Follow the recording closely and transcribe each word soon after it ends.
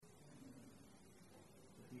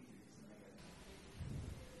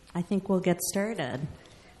I think we'll get started.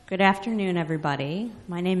 Good afternoon, everybody.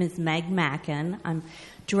 My name is Meg Mackin. I'm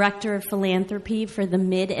Director of Philanthropy for the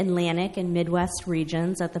Mid-Atlantic and Midwest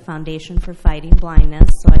regions at the Foundation for Fighting Blindness.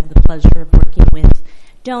 So I have the pleasure of working with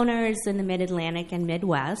donors in the Mid-Atlantic and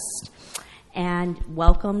Midwest. And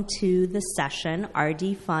welcome to the session,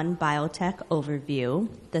 RD Fund Biotech Overview.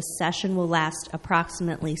 The session will last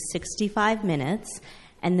approximately 65 minutes,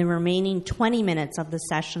 and the remaining 20 minutes of the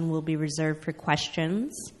session will be reserved for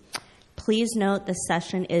questions. Please note the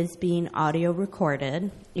session is being audio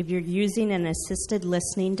recorded. If you're using an assisted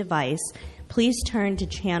listening device, please turn to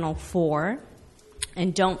channel 4.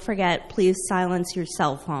 And don't forget, please silence your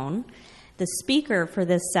cell phone. The speaker for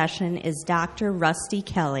this session is Dr. Rusty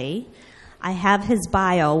Kelly. I have his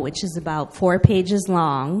bio, which is about 4 pages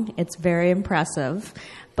long. It's very impressive,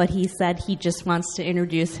 but he said he just wants to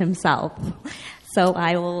introduce himself. So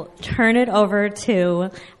I will turn it over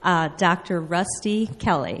to Dr. Rusty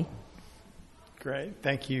Kelly. Great.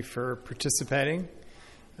 Thank you for participating.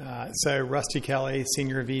 So Rusty Kelly,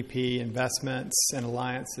 Senior VP Investments and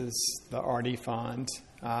Alliances, the RD Fund,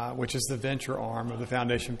 which is the venture arm of the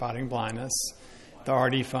Foundation Fighting Blindness. The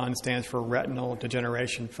RD Fund stands for Retinal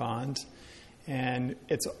Degeneration Fund. And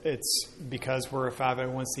it's because we're a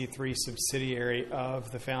 501c3 subsidiary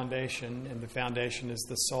of the foundation, and the foundation is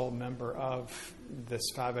the sole member of this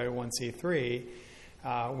 501c3,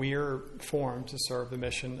 we are formed to serve the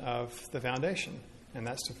mission of the foundation, and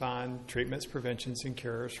that's to find treatments, preventions, and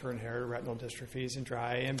cures for inherited retinal dystrophies and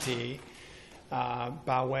dry AMD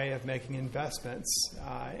by way of making investments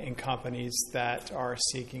in companies that are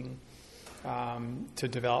seeking to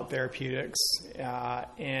develop therapeutics.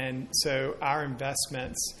 And so our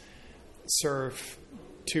investments serve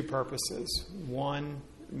 2 purposes. One,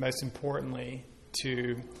 most importantly,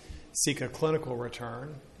 to seek a clinical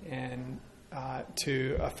return, and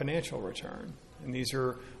to a financial return. And these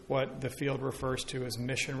are what the field refers to as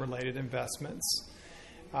mission-related investments.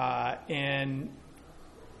 And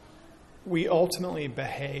we ultimately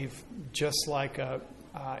behave just like a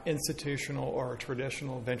institutional or a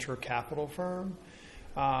traditional venture capital firm,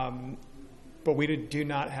 but we do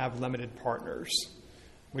not have limited partners.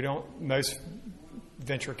 Most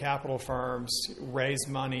venture capital firms raise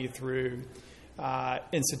money through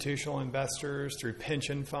institutional investors, through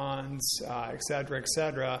pension funds, et cetera, et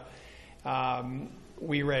cetera.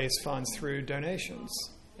 We raise funds through donations.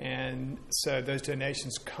 And so those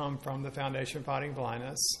donations come from the Foundation Fighting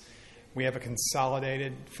Blindness. We have a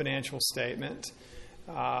consolidated financial statement.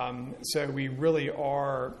 So we really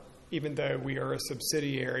are, even though we are a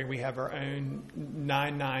subsidiary, we have our own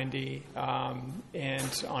 990,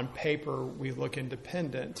 and on paper we look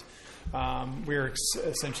independent. We're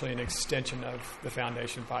essentially an extension of the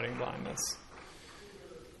Foundation Fighting Blindness.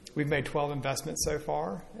 We've made 12 investments so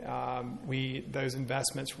far. Those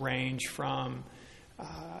investments range from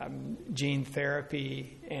gene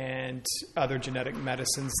therapy and other genetic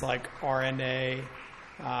medicines like RNA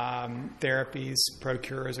therapies.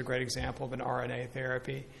 ProCure is a great example of an RNA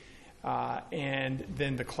therapy. And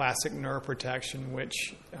then the classic neuroprotection,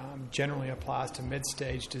 which generally applies to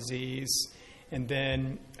mid-stage disease. And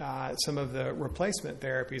then some of the replacement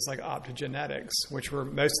therapies like optogenetics, which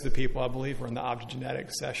most of the people, I believe, were in the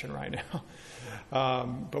optogenetics session right now.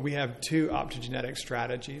 But we have 2 optogenetic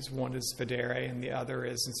strategies. One is Videre, and the other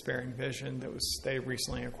is Inspiring Vision. They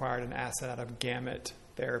recently acquired an asset out of Gamut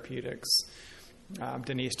Therapeutics,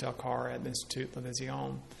 Denise Delcara at the Institut La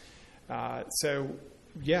Vision.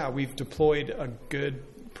 We've deployed a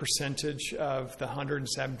good percentage of the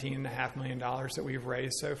 $117.5 million that we've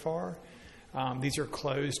raised so far. These are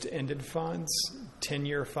closed-ended funds,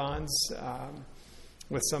 10-year funds,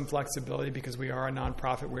 with some flexibility because we are a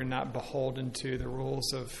nonprofit. We're not beholden to the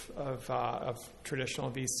rules of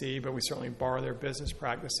traditional VC, but we certainly borrow their business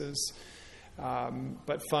practices.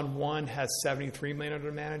 But Fund 1 has $73 million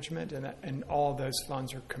under management, and all of those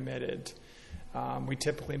funds are committed. We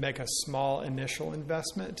typically make a small initial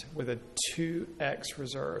investment with a 2x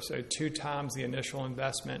reserve, so 2 times the initial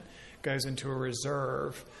investment goes into a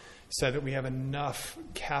reserve, so that we have enough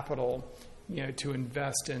capital, to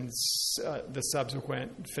invest in the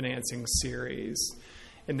subsequent financing series.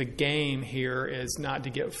 And the game here is not to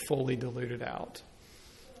get fully diluted out.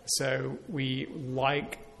 So we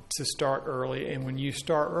like to start early, and when you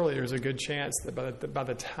start early, there's a good chance that by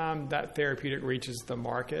the time that therapeutic reaches the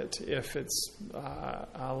market, if it's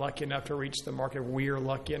lucky enough to reach the market, we are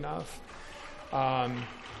lucky enough,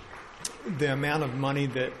 the amount of money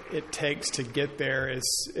that it takes to get there is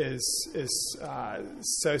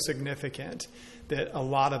so significant that a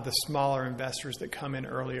lot of the smaller investors that come in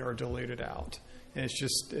early are diluted out. And it's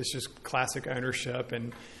just classic ownership.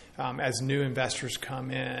 And as new investors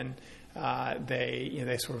come in,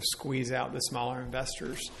 they sort of squeeze out the smaller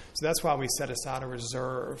investors. So that's why we set aside a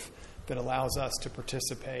reserve that allows us to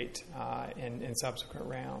participate in subsequent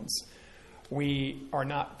rounds. We are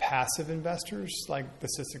not passive investors like the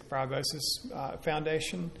Cystic Fibrosis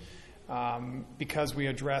Foundation. Because we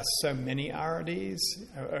address so many IRDs,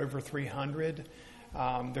 over 300,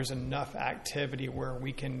 there's enough activity where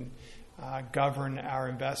we can govern our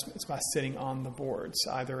investments by sitting on the boards,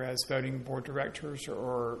 either as voting board directors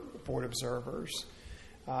or board observers.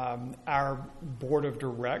 Our board of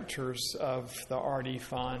directors of the RD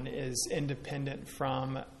Fund is independent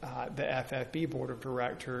from the FFB board of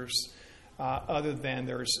directors, other than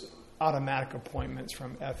there's automatic appointments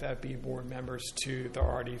from FFB board members to the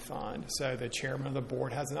RD Fund. So the chairman of the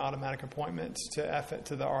board has an automatic appointment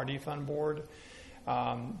to the RD Fund board.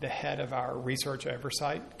 The head of our research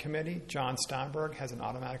oversight committee, John Steinberg, has an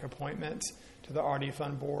automatic appointment to the RD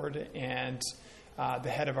Fund board, and the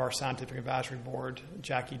head of our scientific advisory board,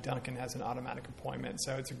 Jackie Duncan, has an automatic appointment.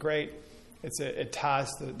 So it ties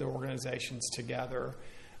the organizations together.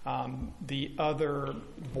 The other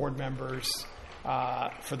board members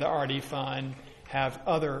for the RD Fund have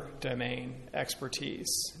other domain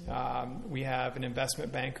expertise. We have an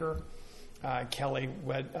investment banker, Kelly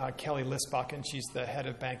Lisbakken. She's the head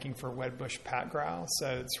of banking for Wedbush Patgrau. So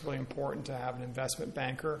it's really important to have an investment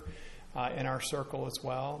banker in our circle as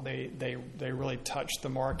well. They really touch the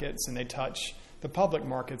markets, and they touch the public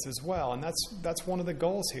markets as well. And that's one of the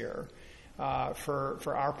goals here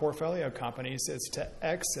for our portfolio companies, is to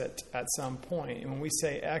exit at some point. And when we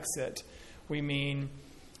say exit, we mean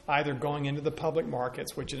either going into the public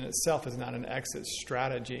markets, which in itself is not an exit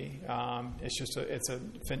strategy. It's a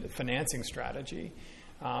financing strategy.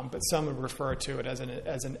 But some would refer to it as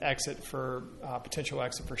an exit for potential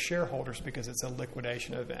exit for shareholders, because it's a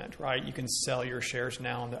liquidation event, right? You can sell your shares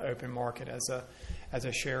now in the open market as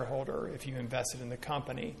a shareholder if you invested in the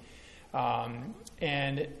company.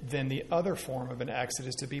 And then the other form of an exit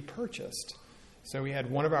is to be purchased. So we had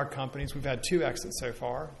one of our companies, we've had 2 exits so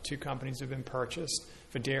far. 2 companies have been purchased.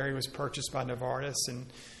 Videri was purchased by Novartis in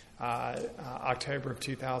October of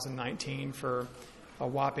 2019 for a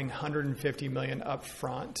whopping $150 million up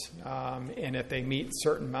front. And if they meet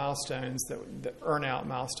certain milestones, the earn-out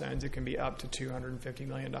milestones, it can be up to $250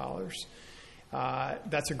 million.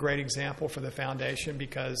 That's a great example for the foundation,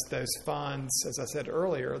 because those funds, as I said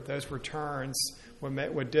earlier, those returns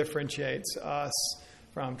what differentiates us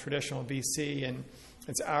from traditional VC, and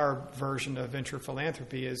it's our version of venture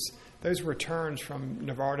philanthropy, is those returns from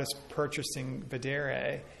Novartis purchasing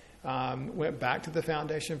Videri went back to the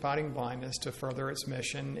foundation Fighting Blindness to further its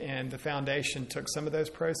mission, and the foundation took some of those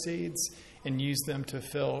proceeds and used them to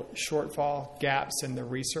fill shortfall gaps in the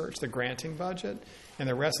research, the granting budget, and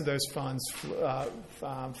the rest of those funds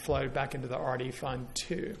flowed back into the RD Fund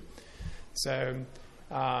too. So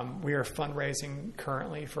we are fundraising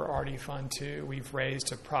currently for RD Fund 2. We've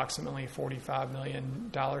raised approximately $45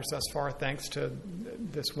 million thus far, thanks to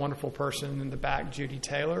this wonderful person in the back, Judy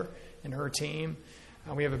Taylor, and her team.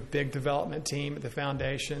 We have a big development team at the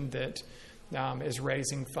foundation that is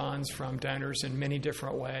raising funds from donors in many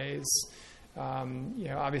different ways.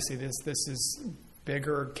 Obviously this is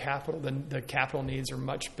bigger capital. The capital needs are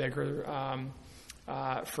much bigger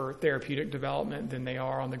for therapeutic development than they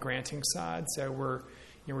are on the granting side. So we're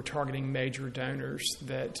targeting major donors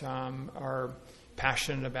that are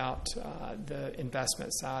passionate about the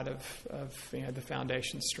investment side of the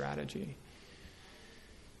foundation's strategy.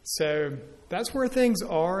 So that's where things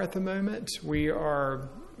are at the moment. We are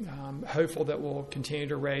hopeful that we'll continue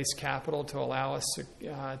to raise capital to allow us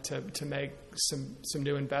to make some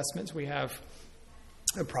new investments. We have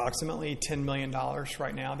approximately $10 million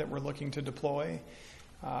right now that we're looking to deploy,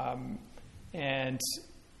 and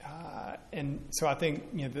so I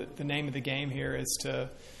think the name of the game here is to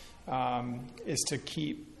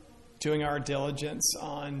keep doing our diligence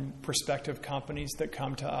on prospective companies that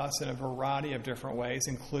come to us in a variety of different ways,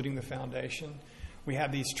 including the foundation. We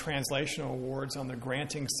have these translational awards on the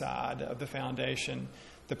granting side of the foundation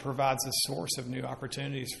that provides a source of new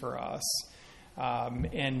opportunities for us.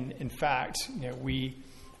 And in fact, we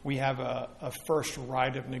have a first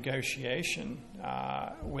right of negotiation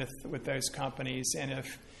with those companies, and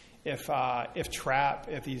if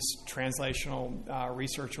these translational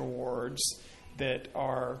research awards that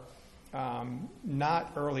are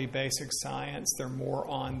not early basic science, they're more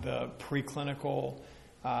on the preclinical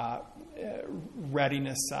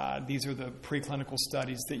readiness side. These are the preclinical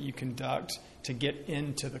studies that you conduct to get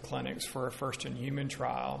into the clinics for a first-in-human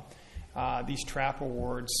trial. These TRAP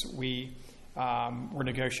awards, we we're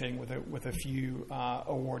negotiating with a few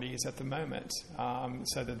awardees at the moment,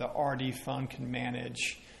 so that the RD fund can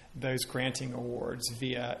manage those granting awards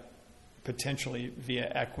potentially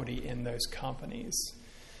via equity in those companies.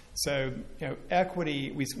 So,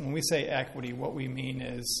 equity. When we say equity, what we mean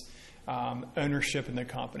is ownership in the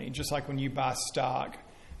company. Just like when you buy stock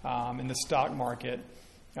in the stock market,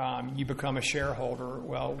 you become a shareholder.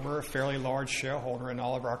 Well, we're a fairly large shareholder in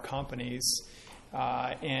all of our companies.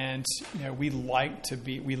 And we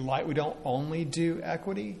don't only do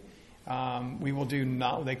equity. We will do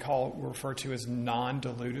what they refer to as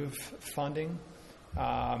non-dilutive funding,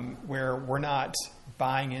 where we're not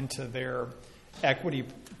buying into their equity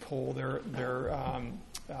pool,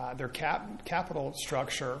 their capital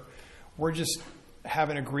structure. We're just have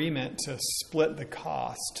an agreement to split the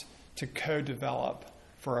cost to co-develop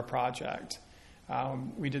for a project.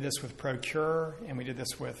 We did this with Procure, and we did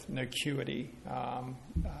this with Nocuity.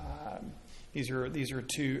 These are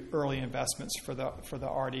two early investments for the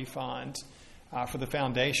RD fund, for the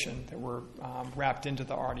foundation that were wrapped into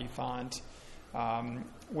the RD fund,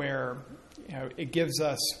 where it gives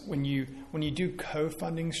us when you do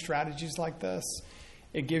co-funding strategies like this,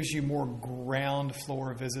 it gives you more ground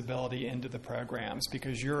floor visibility into the programs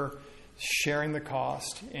because you're sharing the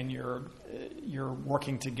cost and you're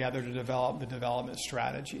working together to develop the development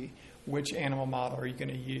strategy. Which animal model are you going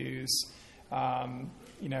to use?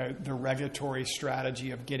 The regulatory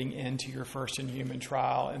strategy of getting into your first in-human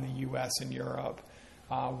trial in the U.S. and Europe.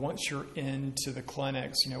 Once you're into the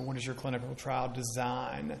clinics, what is your clinical trial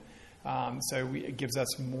design? It gives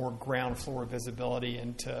us more ground floor visibility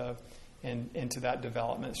into that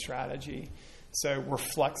development strategy. So we're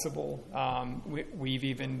flexible. We've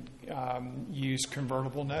even used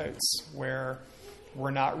convertible notes where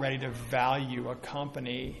we're not ready to value a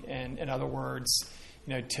company. And in other words,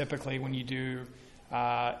 typically when you do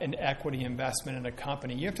an equity investment in a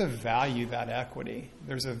company, you have to value that equity.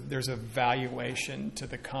 There's a valuation to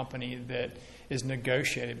the company that is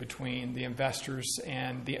negotiated between the investors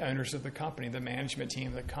and the owners of the company, the management team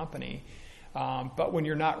of the company. But when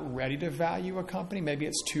you're not ready to value a company, maybe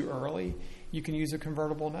it's too early, you can use a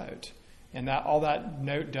convertible note. And that all that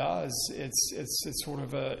note does, it's sort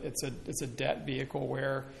of a debt vehicle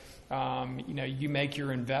where you make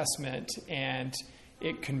your investment and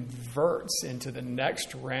it converts into the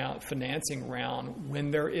next financing round when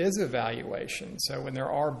there is a valuation. So when there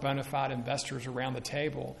are bona fide investors around the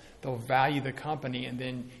table, they'll value the company, and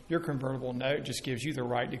then your convertible note just gives you the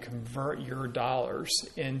right to convert your dollars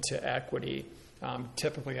into equity,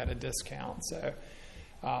 typically at a discount. So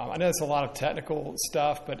I know it's a lot of technical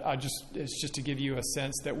stuff, but it's just to give you a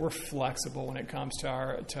sense that we're flexible when it comes to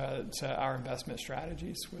our investment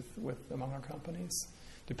strategies with among our companies,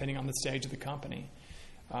 depending on the stage of the company.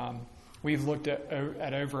 We've looked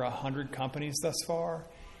at over 100 companies thus far,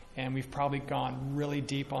 and we've probably gone really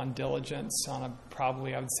deep on diligence on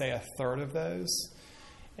probably I would say a third of those,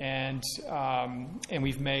 and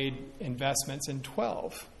we've made investments in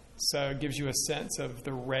 12. So it gives you a sense of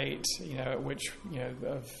the rate, at which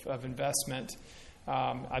of investment.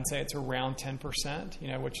 I'd say it's around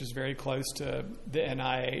 10%, which is very close to the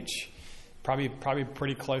NIH. Probably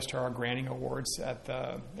pretty close to our granting awards at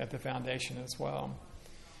the foundation as well.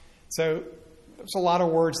 So there's a lot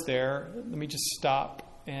of words there. Let me just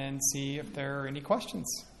stop and see if there are any questions.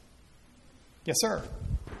 Yes, sir.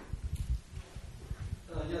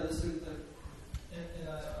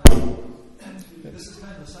 This is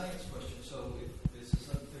kind of a science question, so if this is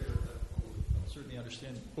unfair, I'll certainly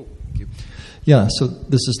understand. Oh, thank you. Yeah, so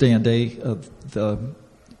this is Dan Day of the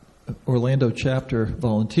Orlando chapter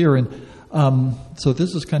volunteer, and so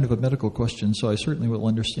this is kind of a medical question, so I certainly will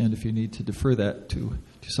understand if you need to defer that to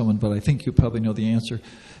someone, but I think you probably know the answer.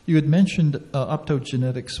 You had mentioned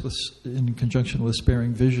optogenetics in conjunction with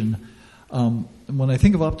sparing vision. When I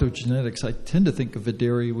think of optogenetics, I tend to think of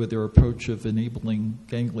Videri with their approach of enabling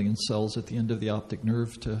ganglion cells at the end of the optic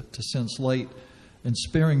nerve to sense light. And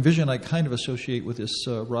sparing vision I kind of associate with this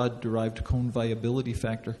rod-derived cone viability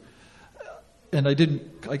factor. And I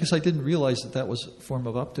guess I didn't realize that was a form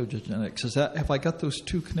of optogenetics. Have I got those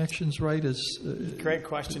two connections right? Great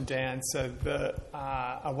question, Dan. So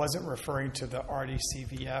I wasn't referring to the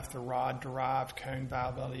RDCVF, the rod-derived cone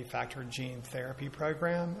viability factor gene therapy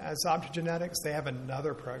program, as optogenetics. They have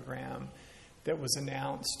another program that was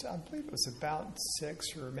announced, I believe it was about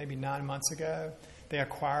 6 or maybe 9 months ago. They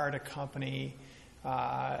acquired a company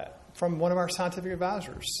from one of our scientific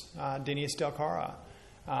advisors, Denise Del Cara,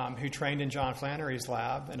 who trained in John Flannery's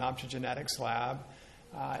lab, an optogenetics lab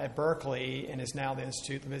at Berkeley, and is now the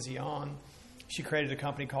Institut Vision. She created a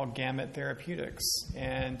company called Gamut Therapeutics,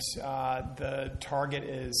 and the target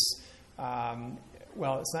is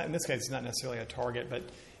well, it's not in this case. It's not necessarily a target, but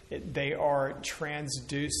they are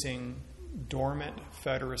transducing dormant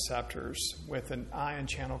photoreceptors with an ion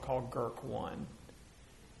channel called GERK1.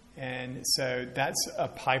 And so that's a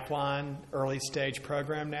pipeline early stage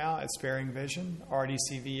program now at Sparing Vision.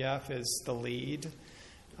 RDCVF is the lead.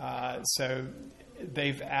 So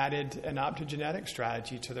they've added an optogenetic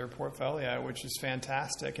strategy to their portfolio, which is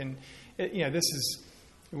fantastic. And this is,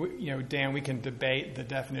 Dan, we can debate the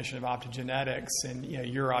definition of optogenetics, and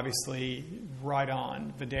you're obviously right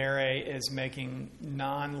on. Videre is making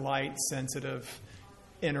non-light sensitive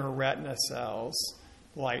inner retina cells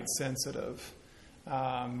light sensitive.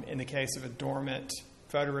 In the case of a dormant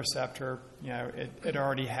photoreceptor, it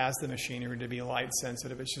already has the machinery to be light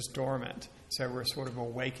sensitive. It's just dormant. So we're sort of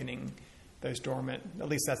awakening those dormant, at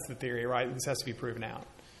least that's the theory, right? This has to be proven out.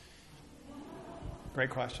 Great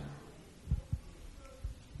question.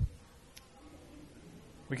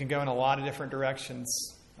 We can go in a lot of different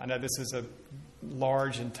directions. I know this is a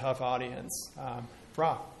large and tough audience.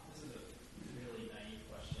 Rob. This is a really naive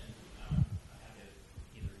question. I have to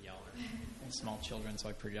either yell or small children, so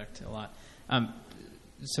I project a lot.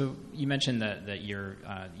 So you mentioned that you're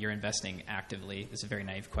investing actively. This is a very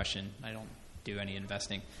naive question. I don't do any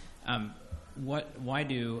investing. Why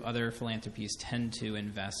do other philanthropies tend to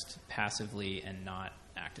invest passively and not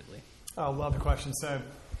actively? I love the question. So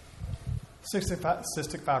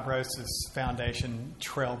Cystic Fibrosis Foundation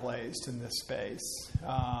trailblazed in this space.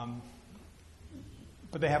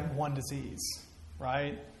 But they have one disease,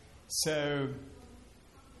 right? So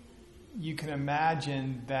you can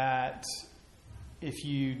imagine that if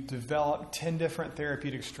you develop 10 different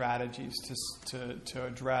therapeutic strategies to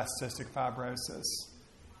address cystic fibrosis,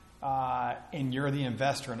 and you're the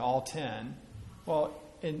investor in all 10, well,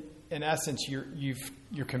 in essence,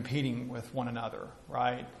 you're competing with one another,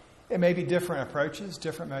 right? It may be different approaches,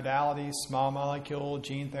 different modalities, small molecule,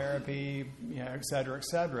 gene therapy, et cetera, et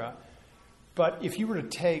cetera. But if you were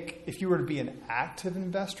to be an active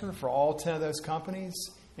investor for all 10 of those companies,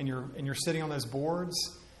 and you're sitting on those boards,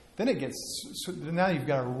 then now you've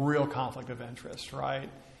got a real conflict of interest, right?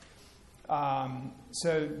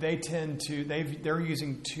 So they're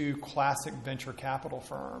using two classic venture capital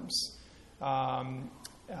firms. One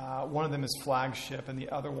of them is Flagship, and the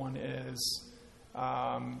other one is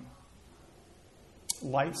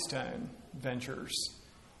Lightstone Ventures.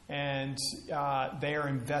 And they are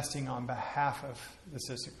investing on behalf of the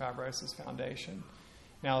Cystic Fibrosis Foundation.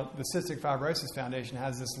 Now, the Cystic Fibrosis Foundation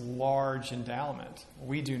has this large endowment.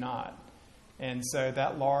 We do not. And so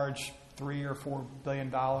that large $3 or $4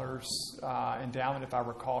 billion endowment, if I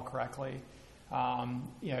recall correctly,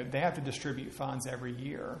 they have to distribute funds every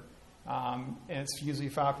year. And it's usually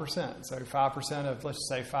 5%. So 5% of, let's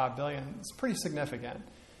say, $5 billion is pretty significant.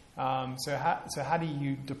 So how do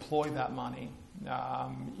you deploy that money,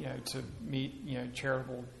 to meet,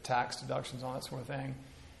 charitable tax deductions, all that sort of thing?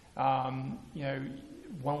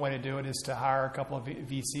 One way to do it is to hire a couple of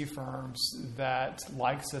VC firms that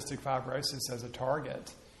like cystic fibrosis as a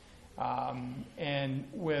target. And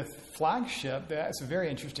with Flagship, that's a very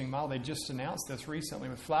interesting model. They just announced this recently.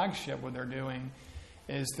 With Flagship, what they're doing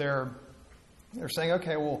is they're saying,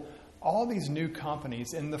 okay, well, all these new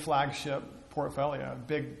companies in the Flagship portfolio,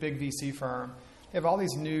 big VC firm, they have all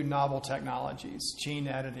these new novel technologies, gene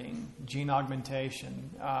editing, gene augmentation,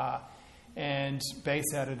 and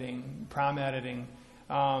base editing, prime editing.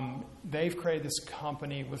 They've created this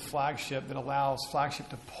company with Flagship that allows Flagship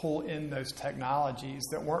to pull in those technologies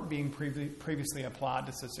that weren't being previously applied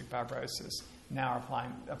to cystic fibrosis, now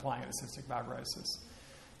applying it to cystic fibrosis.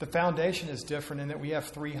 The foundation is different in that we have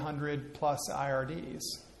 300 plus IRDs.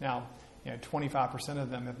 Now, 25% of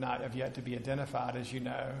them have yet to be identified, as you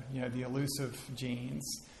know, the elusive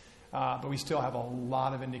genes. But we still have a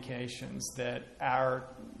lot of indications that our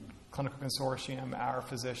clinical consortium, our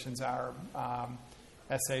physicians, our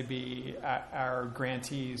SAB, our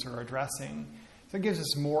grantees are addressing. So it gives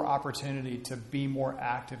us more opportunity to be more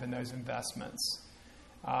active in those investments.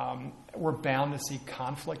 We're bound to see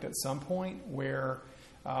conflict at some point where,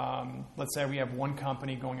 let's say we have one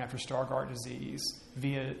company going after Stargardt disease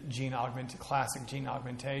via classic gene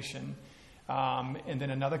augmentation, and then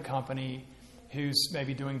another company who's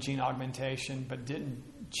maybe doing gene augmentation but didn't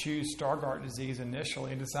choose Stargardt disease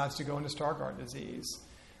initially and decides to go into Stargardt disease.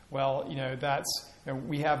 Well,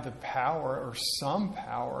 we have the power, or some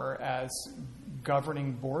power, as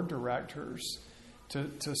governing board directors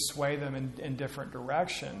to sway them in different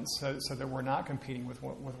directions so that we're not competing with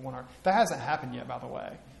one another. That hasn't happened yet, by the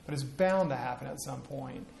way, but it's bound to happen at some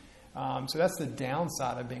point. So that's the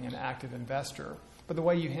downside of being an active investor. But the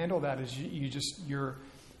way you handle that is you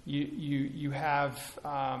have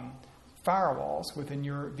firewalls within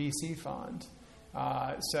your VC fund.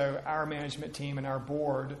 So our management team and our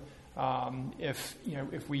board,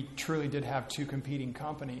 if we truly did have two competing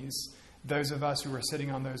companies, those of us who were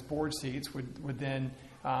sitting on those board seats would then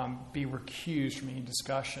be recused from any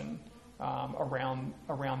discussion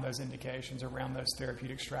around those indications, around those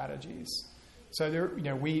therapeutic strategies. So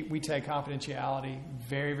we take confidentiality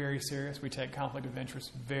very, very serious. We take conflict of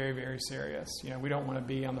interest very, very serious. We don't want to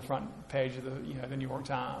be on the front page of the New York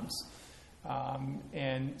Times.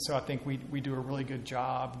 And so I think we do a really good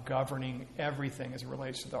job governing everything as it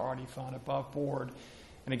relates to the RD Fund above board.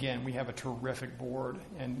 And again, we have a terrific board,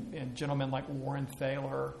 and gentlemen like Warren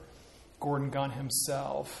Thaler, Gordon Gunn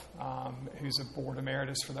himself, who's a board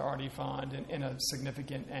emeritus for the RD Fund and a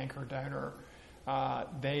significant anchor donor.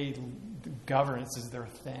 Governance is their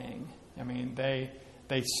thing. I mean, they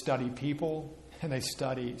study people, and they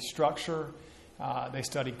study structure, they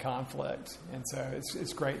study conflict, and so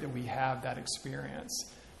it's great that we have that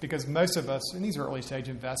experience, because most of us, and these are early stage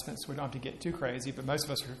investments, so we don't have to get too crazy, but most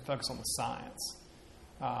of us are focused on the science.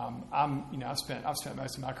 I've spent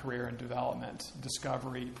most of my career in development,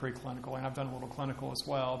 discovery, preclinical, and I've done a little clinical as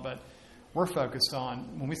well. But we're focused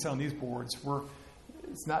on, when we sit on these boards,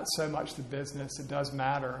 it's not so much the business. It does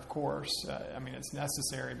matter, of course. It's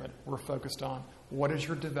necessary, but we're focused on what is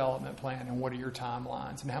your development plan and what are your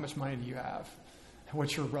timelines and how much money do you have, and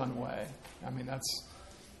what's your runway.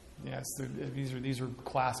 These are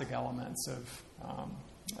classic elements of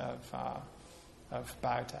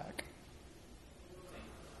biotech.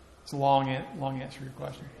 It's a long answer to your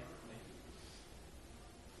question.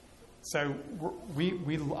 So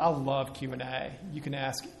I love Q&A. You can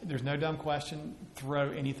ask. There's no dumb question.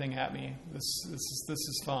 Throw anything at me. This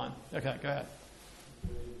is fun. Okay, go ahead.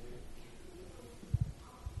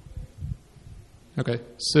 Okay.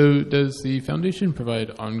 So does the foundation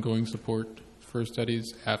provide ongoing support for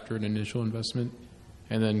studies after an initial investment?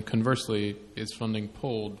 And then conversely, is funding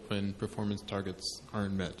pulled when performance targets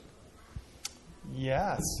aren't met?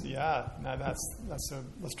 Yes, yeah. No, let's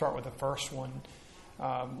start with the first one.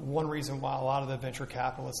 One reason why a lot of the venture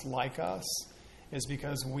capitalists like us is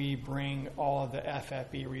because we bring all of the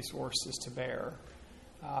FFB resources to bear.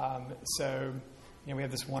 We have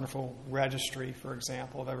this wonderful registry, for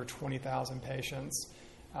example, of over 20,000 patients,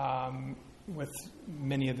 with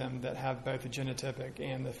many of them that have both the genotypic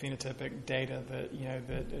and the phenotypic data that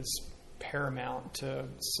is paramount to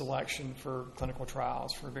selection for clinical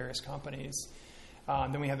trials for various companies.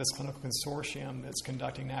 Then we have this clinical consortium that's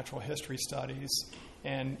conducting natural history studies,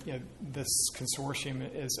 and this consortium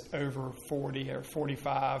is over 40 or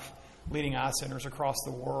 45 leading eye centers across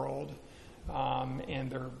the world, and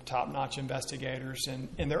they're top-notch investigators,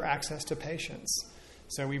 and their access to patients.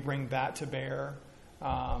 So we bring that to bear.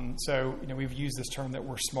 We've used this term that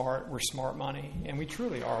we're smart money, and we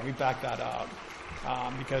truly are. We back that up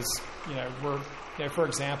because for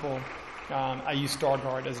example, I used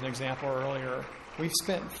Stargardt as an example earlier. We've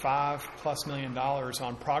spent $5+ million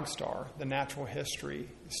on ProgStar, the natural history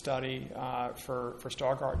study for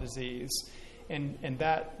Stargardt disease. And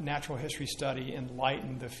that natural history study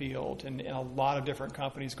enlightened the field. And a lot of different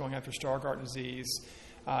companies going after Stargardt disease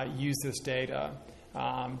use this data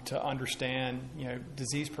to understand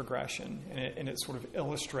disease progression. And it sort of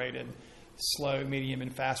illustrated slow, medium,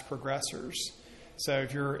 and fast progressors. So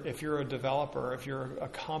if you're a developer, if you're a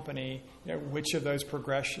company, which of those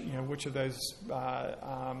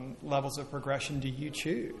levels of progression do you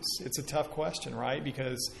choose? It's a tough question, right?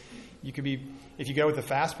 Because if you go with the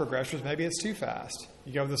fast progressors, maybe it's too fast.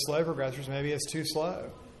 You go with the slow progressors, maybe it's too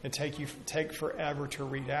slow. It take forever to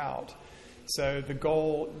read out. So the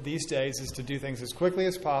goal these days is to do things as quickly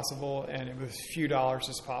as possible and with as few dollars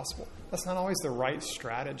as possible. That's not always the right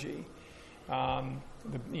strategy.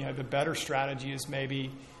 The better strategy is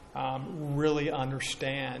maybe really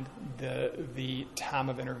understand the time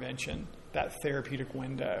of intervention, that therapeutic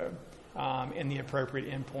window, and the appropriate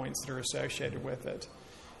endpoints that are associated with it.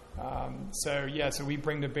 So we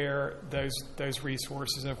bring to bear those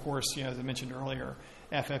resources. And of course, as I mentioned earlier,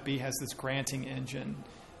 FFB has this granting engine.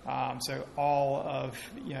 So all of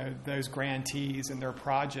those grantees and their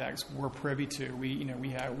projects we're privy to.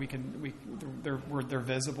 They're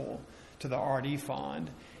visible to the RD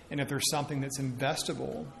Fund, and if there's something that's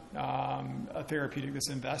investable, a therapeutic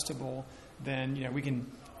that's investable, then we can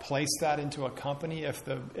place that into a company if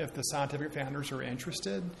the scientific founders are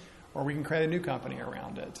interested, or we can create a new company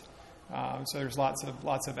around it. So there's lots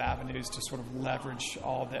of avenues to sort of leverage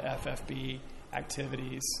all the FFB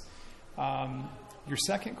activities. Your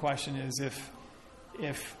second question is if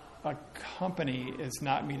a company is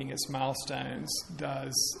not meeting its milestones,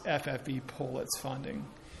 does FFB pull its funding?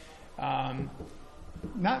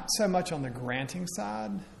 Not so much on the granting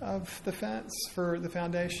side of the fence for the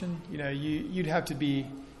foundation. You'd have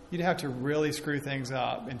to really screw things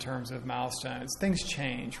up in terms of milestones. Things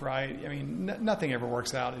change, right? I mean, nothing ever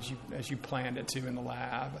works out as you planned it to in the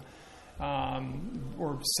lab,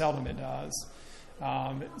 or seldom it does.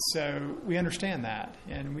 So we understand that,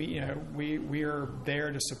 and we are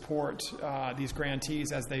there to support these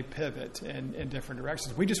grantees as they pivot in different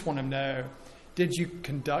directions. We just want to know, did you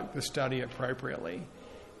conduct the study appropriately?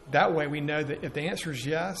 That way we know that if the answer is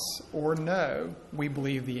yes or no, we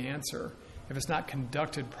believe the answer. If it's not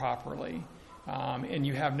conducted properly, and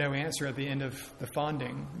you have no answer at the end of the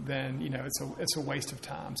funding, then it's a waste of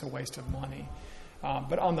time, it's a waste of money.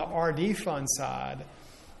 But on the RD fund side,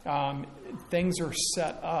 things are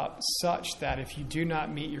set up such that if you do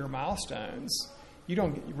not meet your milestones, you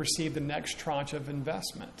don't receive the next tranche of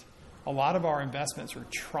investment. A lot of our investments are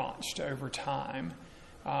tranched over time,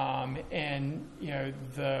 and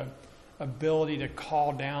the ability to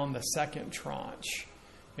call down the second tranche.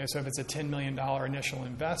 So if it's a $10 million initial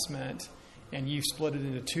investment and you split it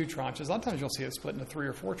into two tranches, a lot of times you'll see it split into 3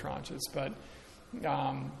 or 4 tranches. But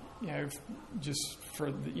just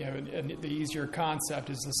for the easier concept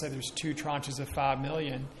is, let's say there's 2 tranches of $5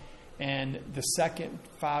 million, and the second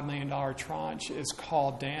 $5 million tranche is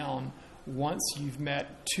called down once you've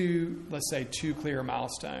met 2 clear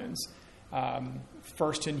milestones.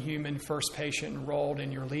 First in human, first patient enrolled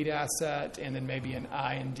in your lead asset, and then maybe an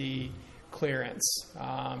IND clearance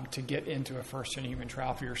to get into a first in human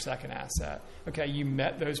trial for your second asset. Okay, you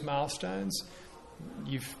met those milestones.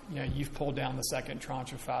 You've pulled down the second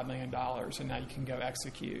tranche of $5 million, and now you can go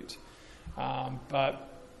execute. But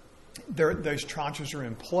those tranches are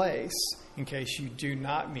in place in case you do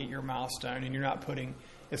not meet your milestone, and you're not putting.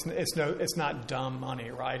 It's not dumb money,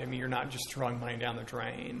 right? I mean, you're not just throwing money down the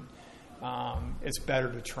drain. It's better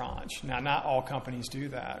to tranche. Now, not all companies do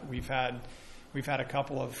that. We've had a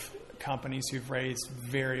couple of companies who've raised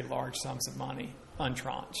very large sums of money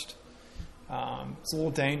untranched. It's a little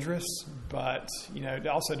dangerous, but it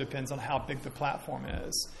also depends on how big the platform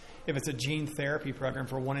is. If it's a gene therapy program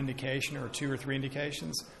for 1 indication or 2 or 3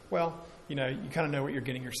 indications, well, you kind of know what you're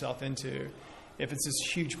getting yourself into. If it's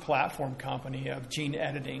this huge platform company of gene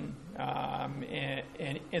editing,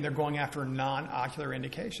 and they're going after non-ocular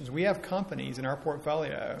indications, we have companies in our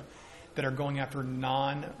portfolio that are going after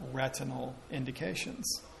non-retinal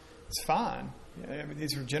indications. It's fine.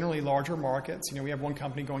 These are generally larger markets. We have one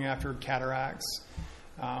company going after cataracts.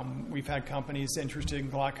 We've had companies interested in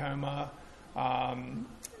glaucoma.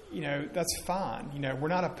 That's fine. We're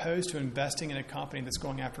not opposed to investing in a company that's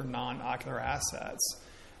going after non-ocular assets.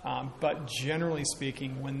 But generally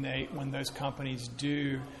speaking, when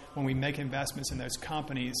we make investments in those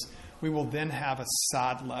companies, we will then have a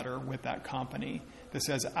side letter with that company that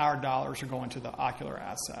says our dollars are going to the ocular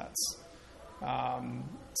assets.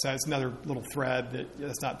 So it's another little thread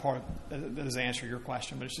that's not part of, that doesn't answer your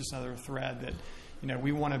question, but it's just another thread that,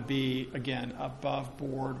 we want to be, again, above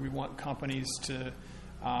board. We want companies to,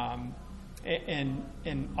 and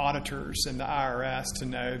auditors and the IRS to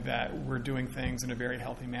know that we're doing things in a very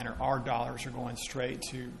healthy manner. Our dollars are going straight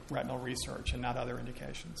to retinal research and not other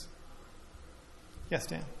indications. Yes,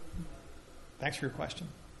 Dan. Thanks for your question.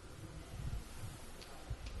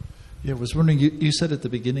 Yeah, I was wondering, you said at the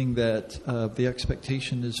beginning that the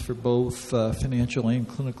expectation is for both financial and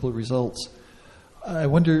clinical results. I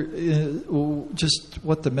wonder just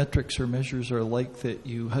what the metrics or measures are like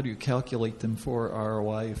how do you calculate them for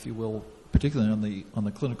ROI, if you will, particularly on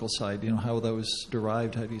the clinical side? How are those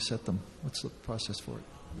derived? How do you set them? What's the process for it?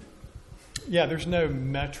 Yeah, there's no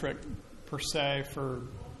metric per se for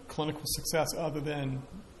clinical success other than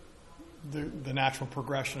the natural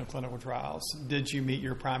progression of clinical trials. Did you meet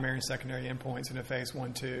your primary and secondary endpoints in a phase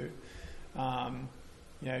 1-2?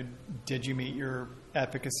 Did you meet your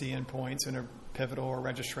efficacy endpoints in a pivotal or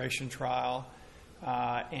registration trial?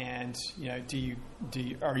 And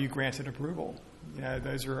are you granted approval?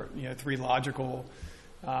 Those are 3 logical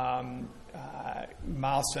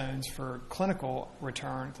milestones for clinical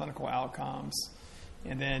return, clinical outcomes.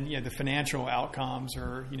 And then, the financial outcomes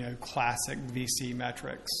are, classic VC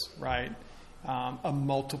metrics, right? A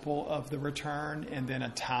multiple of the return, and then a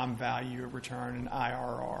time value of return, an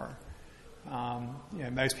IRR.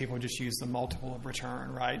 Most people just use the multiple of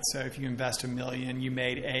return, right? So if you invest $1 million, you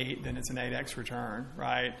made 8, then it's an 8x return,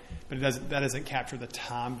 right? But that doesn't capture the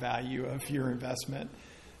time value of your investment.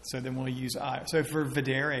 So then we'll use so for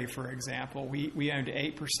Videre, for example, we owned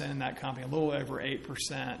 8% in that company, a little over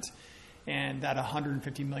 8%. And that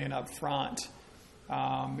 $150 million up front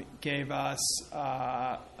gave us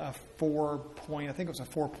a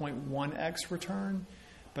 4.1x return.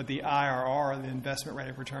 but the IRR, the investment rate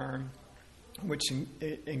of return, which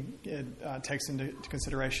takes into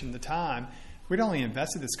consideration the time, we'd only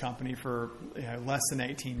invested this company for less than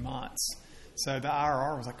 18 months. So the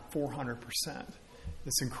IRR was like 400%.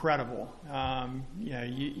 It's incredible.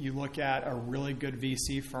 You look at a really good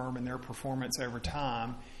VC firm and their performance over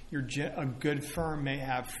time. A good firm may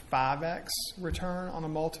have 5x return on a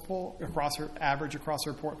multiple average across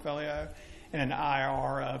their portfolio, and an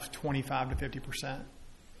IRR of 25 to 50%.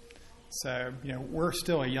 So we're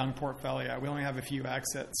still a young portfolio. We only have a few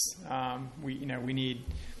exits. We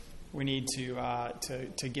need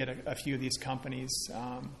to get a few of these companies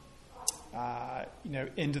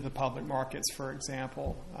into the public markets, for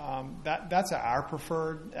example. That's our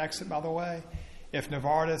preferred exit, by the way. If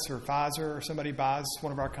Novartis or Pfizer or somebody buys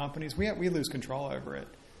one of our companies, we lose control over it.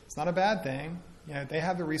 It's not a bad thing. They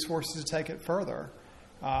have the resources to take it further.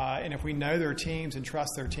 And if we know their teams and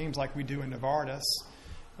trust their teams like we do in Novartis,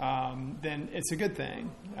 then it's a good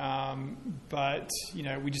thing. But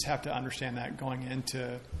we just have to understand that going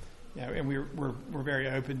into, and we're very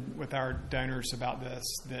open with our donors about this.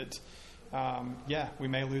 That we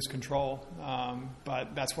may lose control,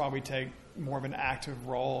 but that's why we take more of an active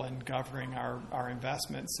role in governing our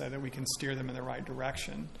investments so that we can steer them in the right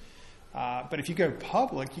direction. But if you go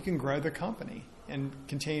public, you can grow the company and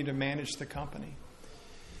continue to manage the company.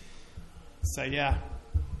 So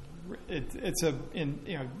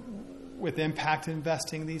with impact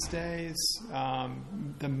investing these days,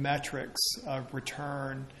 the metrics of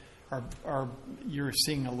return are you're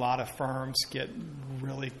seeing a lot of firms get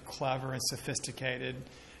really clever and sophisticated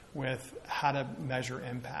with how to measure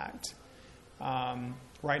impact.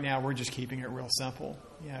 Right now, we're just keeping it real simple.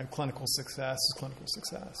 Clinical success is clinical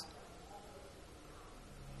success.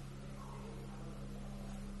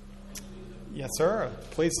 Yes, sir.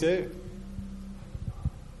 Please do.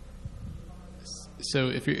 So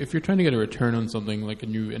if you're trying to get a return on something, like,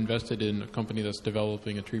 and you invested in a company that's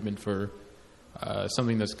developing a treatment for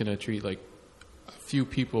something that's going to treat like a few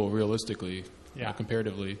people realistically,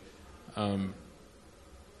 comparatively,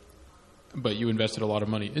 but you invested a lot of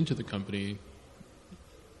money into the company,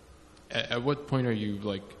 at what point are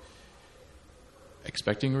you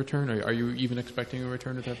expecting a return? Are you even expecting a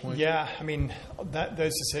return at that point? Yeah, I mean,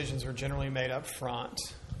 those decisions are generally made up front.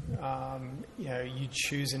 You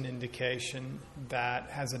choose an indication that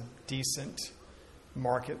has a decent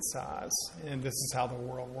market size, and this is how the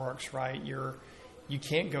world works, right? You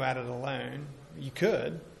can't go at it alone. You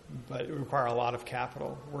could, but it would require a lot of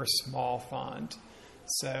capital. We're a small fund,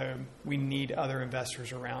 so we need other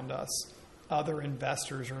investors around us. Other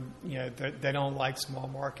investors are, they don't like small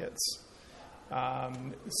markets.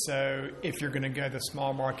 So if you're going to go the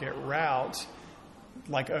small market route,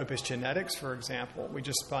 like Opus Genetics, for example, we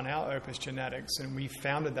just spun out Opus Genetics, and we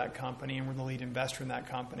founded that company, and we're the lead investor in that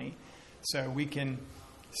company. So we can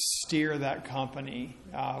steer that company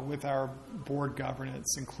with our board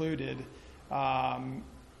governance included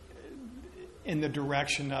in the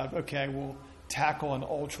direction of, okay, we'll tackle an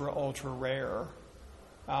ultra rare,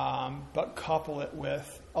 but couple it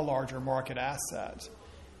with a larger market asset.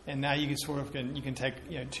 And now you can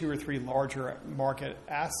take 2 or 3 larger market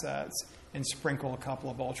assets and sprinkle a couple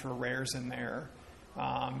of ultra rares in there.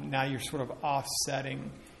 Now you're sort of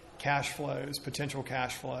offsetting cash flows, potential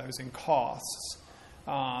cash flows, and costs.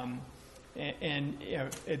 Gordon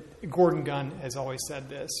Gunn has always said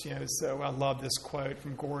this. So I love this quote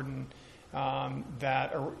from Gordon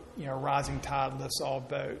that a rising tide lifts all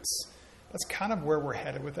boats. That's kind of where we're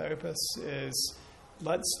headed with Opus. Is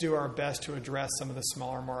let's do our best to address some of the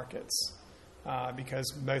smaller markets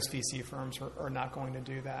because most VC firms are not going to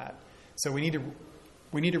do that. So we need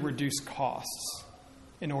to reduce costs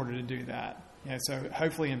in order to do that. So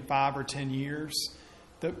hopefully in 5 or 10 years,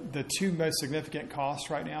 the 2 most significant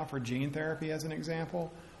costs right now for gene therapy, as an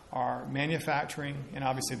example, are manufacturing and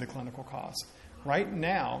obviously the clinical costs. Right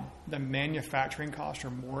now, the manufacturing costs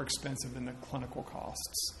are more expensive than the clinical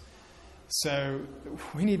costs. So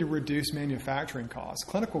we need to reduce manufacturing costs.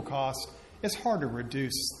 Clinical costs, it's hard to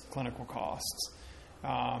reduce clinical costs.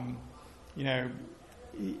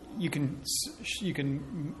 You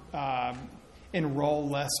can enroll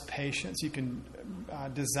less patients. You can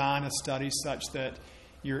design a study such that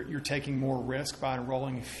you're taking more risk by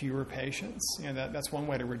enrolling fewer patients. That's one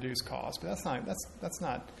way to reduce costs, but that's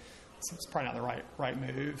probably not the right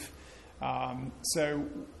move. So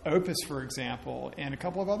Opus, for example, and a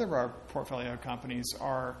couple of other of our portfolio companies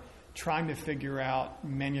are trying to figure out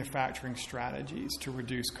manufacturing strategies to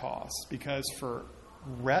reduce costs, because for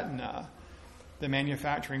retina, the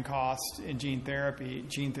manufacturing cost in gene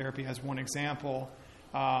therapy as one example,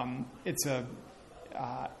 it's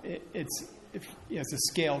it's a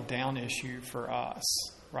scaled down issue for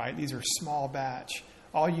us, right? These are small batch.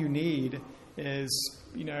 All you need is,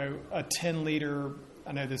 a 10-liter.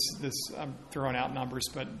 I know this. I'm throwing out numbers,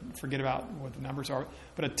 but forget about what the numbers are.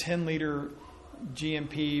 But a 10-liter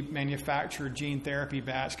GMP manufactured gene therapy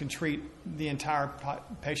batch can treat the entire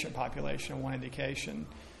patient population in one indication,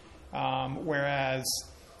 whereas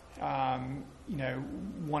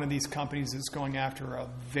one of these companies is going after a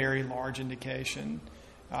very large indication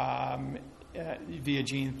via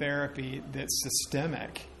gene therapy that's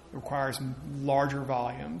systemic, requires larger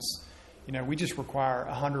volumes. We just require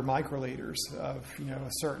 100 microliters of a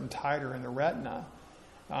certain titer in the retina.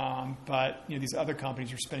 But these other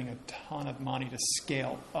companies are spending a ton of money to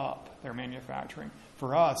scale up their manufacturing.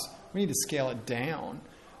 For us, we need to scale it down,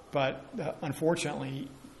 but unfortunately,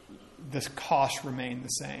 the costs remain the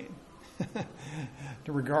same.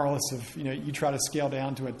 Regardless of you try to scale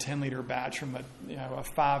down to a 10-liter batch from a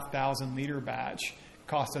 5,000-liter batch,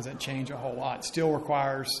 cost doesn't change a whole lot. It still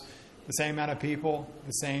requires the same amount of people,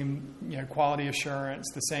 the same quality assurance,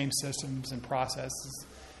 the same systems and processes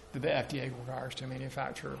that the FDA requires to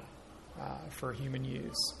manufacture for human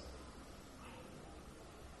use.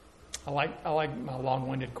 I like my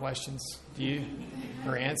long-winded questions. Do you?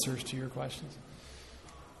 Or answers to your questions.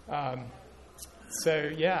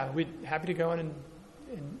 So yeah, we're happy to go in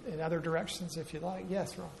other directions if you'd like.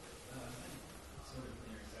 Yes, Ron.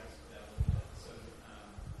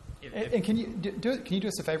 And can you do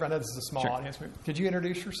us a favor? I know this is a small audience. But could you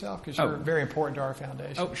introduce yourself? Because you're very important to our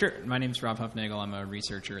foundation. Oh, sure. My name is Rob Huffnagel. I'm a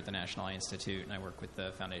researcher at the National Eye Institute, and I work with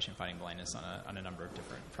the Foundation Fighting Blindness on a number of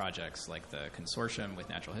different projects, like the consortium with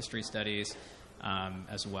natural history studies,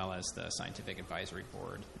 as well as the scientific advisory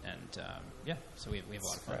board. And so we have a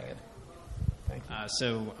lot of fun together. Thank you.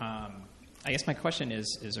 So I guess my question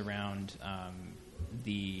is around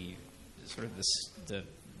the sort of the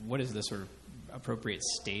what is the sort of appropriate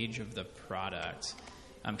stage of the product?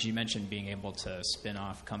 Because you mentioned being able to spin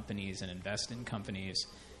off companies and invest in companies,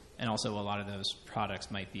 and also a lot of those products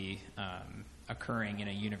might be occurring in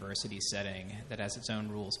a university setting that has its own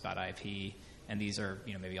rules about IP, and these are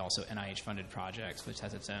maybe also NIH-funded projects, which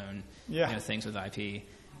has its own things with IP,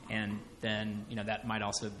 and then that might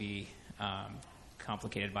also be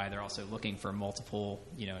complicated by they're also looking for multiple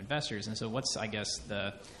investors, and so what's I guess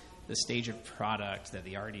the stage of product that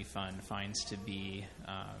the R&D fund finds to be,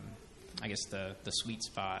 I guess, the sweet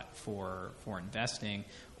spot for investing,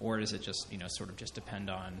 or does it just sort of just depend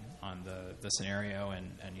on the scenario and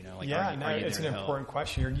it's an important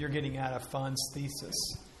question. You're getting at a fund's thesis,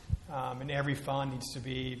 and every fund needs to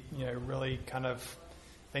be really kind of,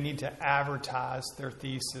 they need to advertise their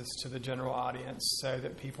thesis to the general audience so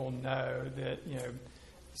that people know that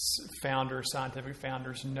scientific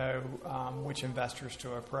founders know which investors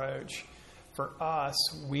to approach. For us,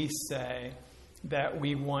 we say that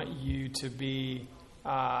we want you to be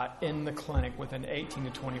in the clinic within 18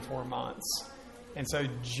 to 24 months. And so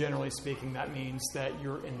generally speaking, that means that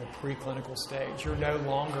you're in the preclinical stage. You're no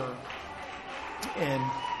longer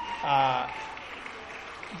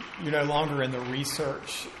in the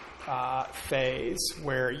research phase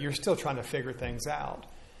where you're still trying to figure things out.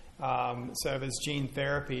 So if it's gene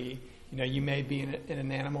therapy, you may be in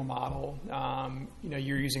an animal model.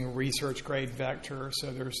 You're using research grade vector,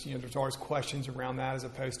 so there's always questions around that as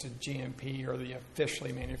opposed to GMP or the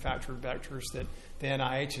officially manufactured vectors that the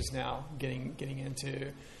NIH is now getting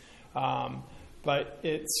into. But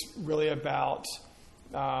it's really about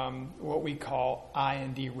what we call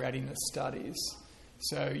IND readiness studies.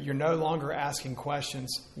 So you're no longer asking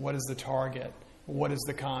questions: what is the target? What is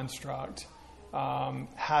the construct?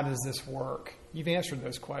 How does this work? You've answered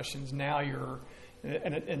those questions. Now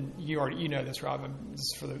and you already know this, Rob. This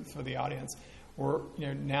is for the audience.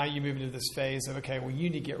 Now you move into this phase of you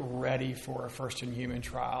need to get ready for a first-in-human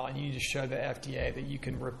trial, and you need to show the FDA that you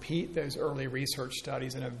can repeat those early research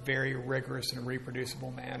studies in a very rigorous and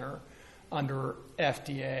reproducible manner under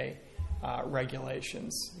FDA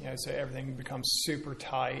regulations. So everything becomes super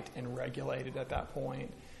tight and regulated at that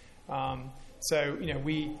point.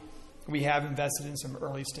 We have invested in some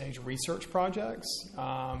early stage research projects,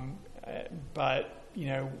 but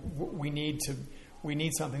we need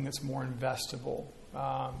something that's more investable.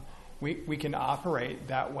 We can operate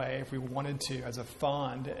that way if we wanted to as a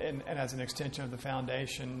fund and as an extension of the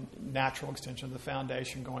foundation, natural extension of the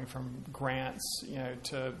foundation, going from grants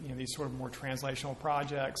to these sort of more translational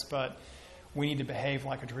projects. But we need to behave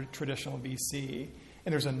like a traditional VC.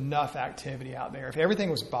 And there's enough activity out there. If everything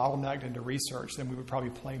was bottlenecked into research, then we would probably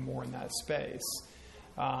play more in that space.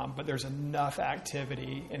 But there's enough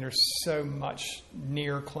activity, and there's so much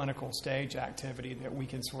near clinical stage activity that we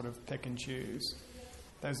can sort of pick and choose.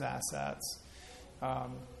 those assets.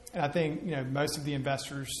 And I think, most of the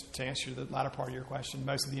investors, to answer the latter part of your question,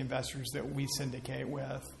 most of the investors that we syndicate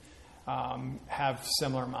with have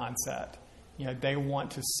similar mindset. They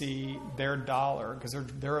want to see their dollar, because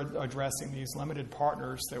they're addressing these limited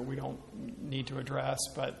partners that we don't need to address,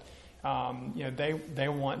 but they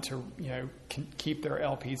want to keep their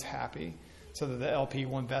LPs happy, so that the LP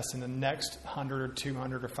will invest in the next $100 or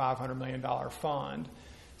 $200 or $500 million fund.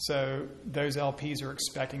 So those LPs are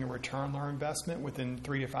expecting a return on their investment within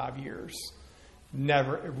 3 to 5 years.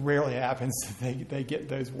 It rarely happens that they get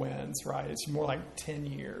those wins, right? It's more like 10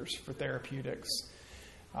 years for therapeutics.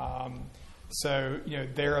 So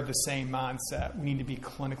they're of the same mindset. We need to be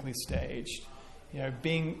clinically staged.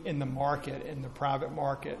 Being in the market, in the private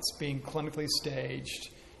markets, being clinically staged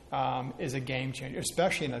is a game changer,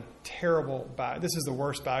 especially in a terrible this is the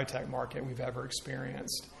worst biotech market we've ever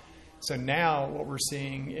experienced. So now what we're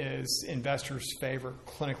seeing is investors favor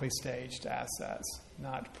clinically staged assets,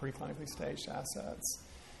 not preclinically staged assets.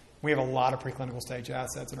 We have a lot of preclinical stage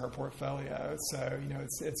assets in our portfolio, so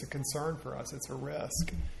it's a concern for us. It's a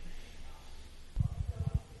risk.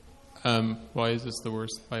 Why is this the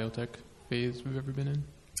worst biotech phase we've ever been in?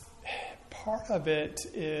 Part of it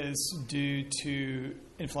is due to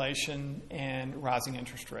inflation and rising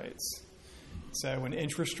interest rates. So when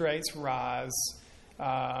interest rates rise,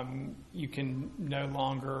 you can no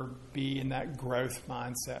longer be in that growth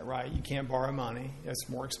mindset, right? You can't borrow money; it's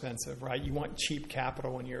more expensive, right? You want cheap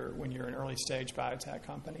capital when you're an early stage biotech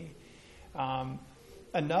company.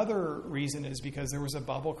 Another reason is because there was a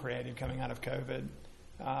bubble created coming out of COVID.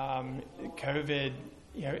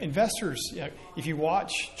 Investors, if you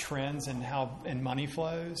watch trends in money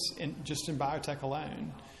flows, just in biotech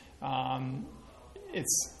alone,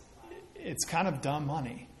 it's kind of dumb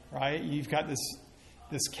money, right? You've got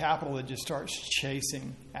this capital that just starts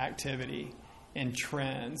chasing activity and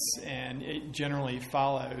trends, and it generally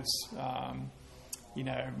follows.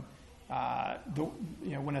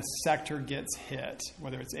 When a sector gets hit,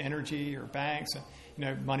 whether it's energy or banks,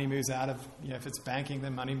 money moves out of, if it's banking,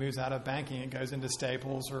 then money moves out of banking. It goes into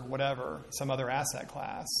staples or whatever, some other asset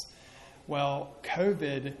class. Well,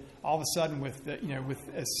 COVID, all of a sudden, with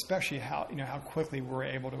especially how quickly we're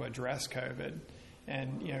able to address COVID,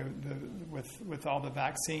 and with all the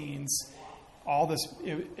vaccines, all this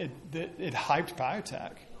it hyped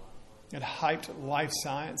biotech, it hyped life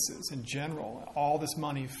sciences in general. All this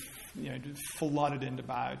money, flooded into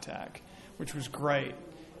biotech, which was great.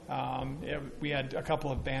 We had a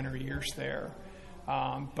couple of banner years there,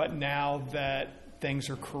 but now that things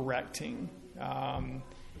are correcting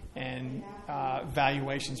and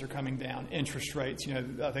valuations are coming down, interest rates,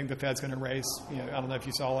 I think the Fed's going to raise, I don't know if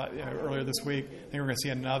you saw that earlier this week, I think we're going to see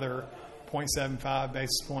another 0.75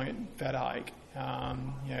 basis point Fed hike.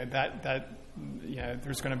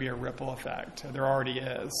 There's going to be a ripple effect. There already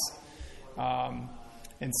is.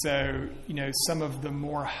 And so, some of the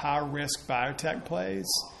more high-risk biotech plays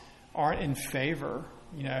aren't in favor,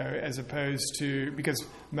 as opposed to, because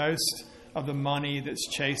most of the money that's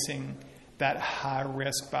chasing that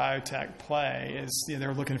high-risk biotech play is,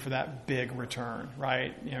 they're looking for that big return,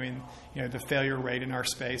 right? The failure rate in our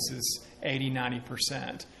space is 80,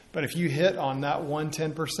 90%. But if you hit on that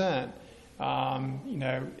 110%,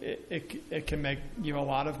 it can make you a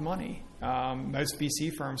lot of money. Most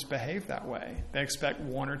VC firms behave that way. They expect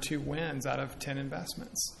 1 or 2 wins out of 10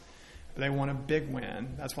 investments. But they want a big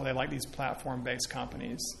win. That's why they like these platform-based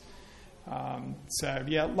companies.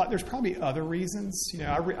 There's probably other reasons.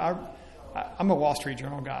 I'm a Wall Street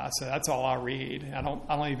Journal guy, so that's all I read. I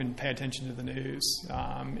don't even pay attention to the news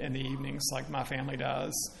in the evenings like my family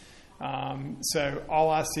does. So all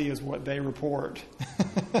I see is what they report.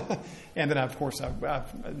 And then, of course, I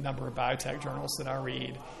have a number of biotech journals that I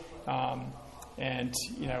read.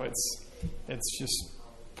 It's just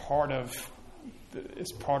part of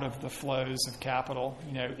the flows of capital,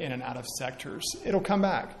 in and out of sectors. It'll come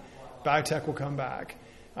back. Biotech will come back.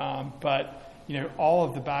 But all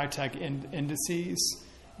of the biotech indices,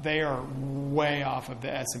 they are way off of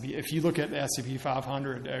the S&P. If you look at the S&P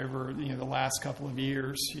 500 over the last couple of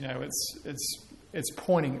years, it's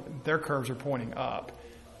pointing. Their curves are pointing up.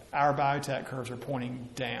 Our biotech curves are pointing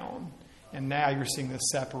down, and now you're seeing this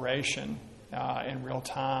separation in real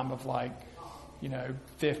time of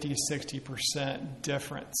 50-60%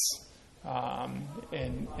 difference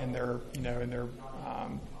in their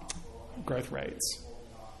growth rates.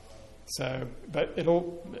 So, but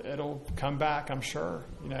it'll come back, I'm sure.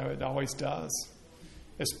 It always does.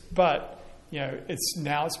 It's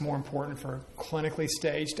more important for clinically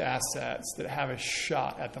staged assets that have a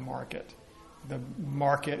shot at the market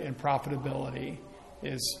and profitability,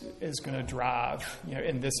 is going to drive,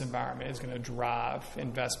 in this environment, is going to drive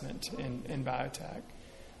investment in biotech.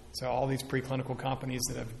 So all these preclinical companies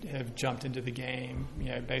that have jumped into the game,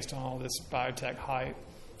 based on all this biotech hype,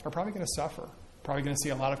 are probably going to suffer. Probably going to see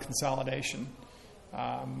a lot of consolidation,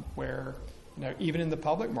 where even in the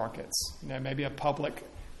public markets, maybe a public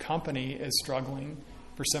company is struggling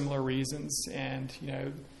for similar reasons, and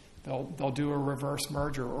they'll do a reverse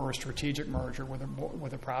merger or a strategic merger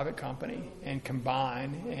with a private company and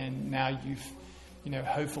combine, and now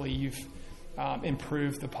hopefully you've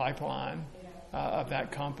improved the pipeline of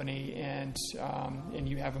that company, and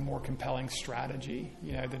you have a more compelling strategy,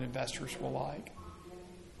 that investors will like.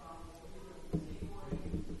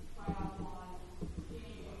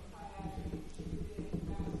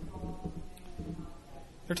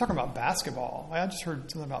 They're talking about basketball. I just heard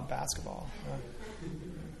something about basketball.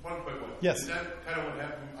 One quick one. Yes. Is that kind of what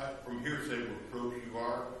happened from hearsay with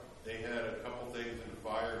ProQR? They had a couple things in the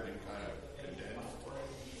fire and kind of condensed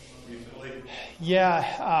recently.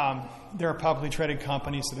 Yeah, they're a publicly traded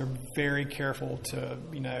company, so they're very careful to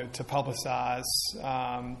publicize.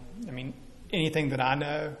 Anything that I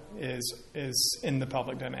know is in the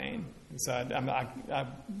public domain. So I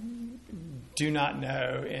do not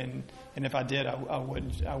know, and if I did, I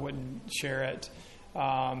wouldn't share it.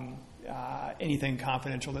 Anything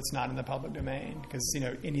confidential that's not in the public domain, because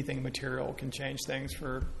anything material can change things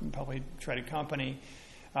for a publicly traded company.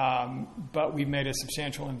 But we've made a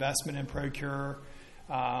substantial investment in ProQR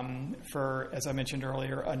for, as I mentioned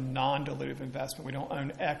earlier, a non-dilutive investment. We don't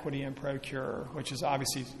own equity in ProQR, which has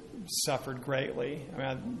obviously suffered greatly.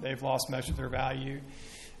 They've lost most of their value.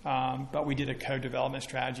 But we did a co-development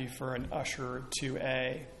strategy for an Usher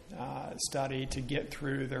 2A study to get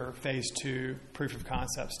through their phase 2 proof of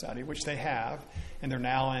concept study, which they have, and they're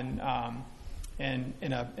now in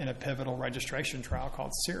a pivotal registration trial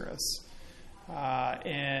called Cirrus.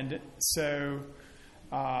 And so,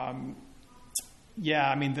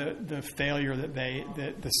 the failure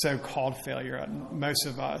the so-called failure, most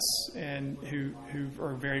of us and who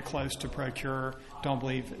are very close to ProQR don't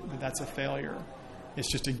believe that that's a failure. It's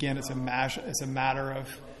just, again, it's a matter of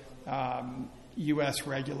U.S.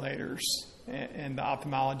 regulators and the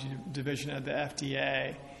ophthalmology division of the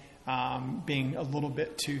FDA being a little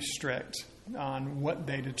bit too strict on what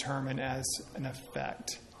they determine as an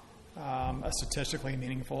effect, a statistically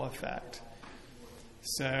meaningful effect.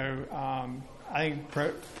 So I think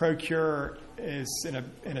ProQR is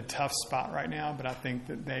in a tough spot right now, but I think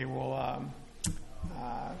that they will.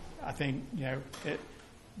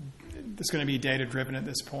 It's going to be data driven at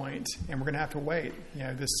this point, and we're going to have to wait.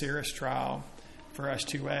 This Cirrus trial for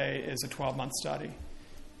S2A is a 12-month study,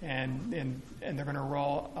 and they're going to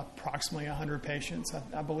enroll approximately 100 patients,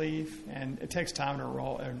 I believe, and it takes time to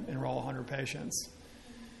enroll 100 patients.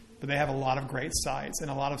 But they have a lot of great sites and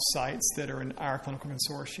a lot of sites that are in our clinical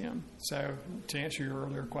consortium. So to answer your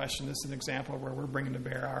earlier question, this is an example of where we're bringing to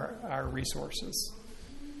bear our resources.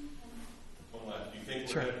 One last. Do you think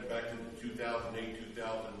Sure. we're headed back to 2008,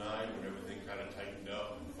 2009 when everything kind of tightened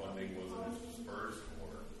up and funding wasn't as dispersed?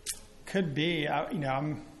 Or? Could be. I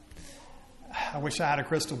wish I had a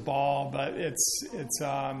crystal ball, but it's.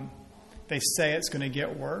 They say it's going to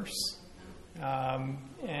get worse.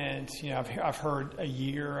 And I've heard a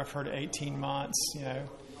year, I've heard 18 months.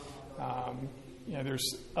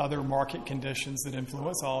 There's other market conditions that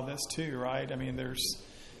influence all of this too, right? There's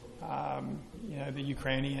the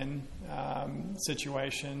Ukrainian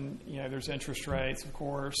situation. There's interest rates, of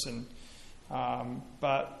course, and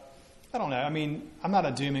but I don't know. I'm not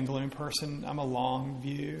a doom and gloom person. I'm a long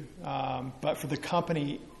view. But for the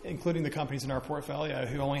company, including the companies in our portfolio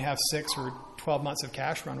who only have 6 or 12 months of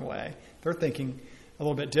cash runway, they're thinking a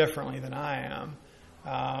little bit differently than I am.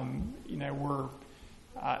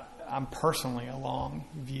 I'm personally a long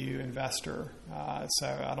view investor, so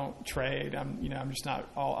I don't trade. I'm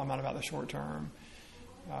not about the short term.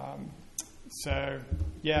 So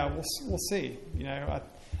yeah, we'll see.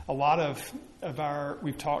 A lot of our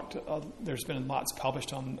we've talked. There's been lots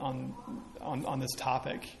published on this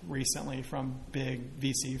topic recently from big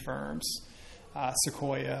VC firms,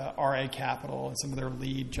 Sequoia, RA Capital, and some of their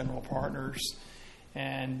lead general partners.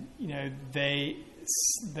 And the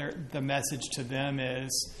message to them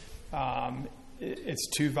is it's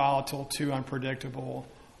too volatile, too unpredictable.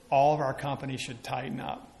 All of our companies should tighten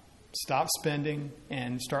up, stop spending,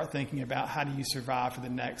 and start thinking about how do you survive for the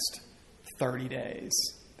next 30 days.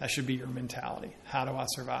 That should be your mentality. How do I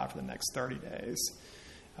survive for the next 30 days?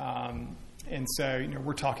 And so,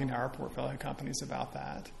 we're talking to our portfolio companies about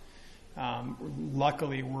that.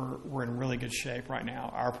 Luckily, we're in really good shape right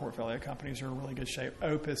now. Our portfolio companies are in really good shape.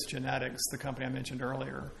 Opus Genetics, the company I mentioned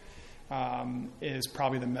earlier, is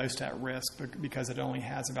probably the most at risk because it only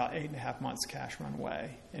has about 8.5 months cash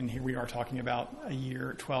runway. And here we are talking about a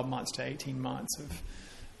year, 12 months to 18 months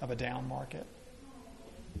of a down market.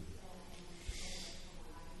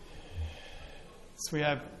 So we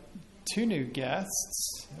have two new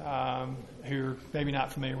guests who are maybe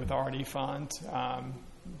not familiar with the RD Fund,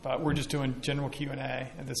 but we're just doing general Q&A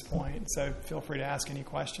at this point. So feel free to ask any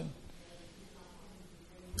question.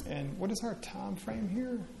 And what is our time frame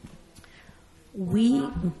here?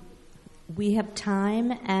 We have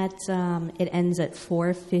time at it ends at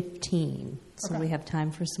 4:15, so Okay. we have time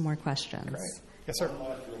for some more questions. Great. Yes, sir.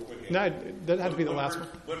 One last real quick. No, it doesn't have to be the last one.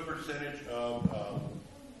 What percentage of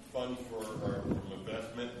funds are from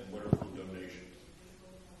investment and what are from donations?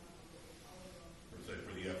 For, say,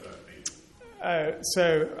 for the FFP?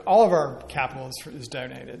 So all of our capital is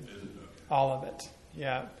donated. All of it,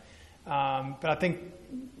 yeah. But I think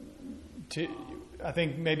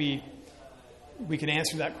maybe we can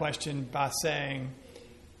answer that question by saying,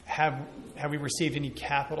 have we received any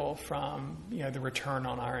capital from the return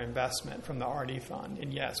on our investment from the RD Fund?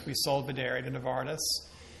 And yes, we sold Videri to Novartis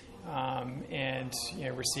and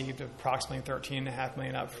received approximately $13.5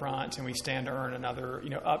 million up front, and we stand to earn another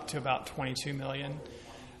up to about $22 million.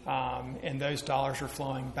 And those dollars are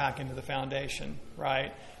flowing back into the foundation,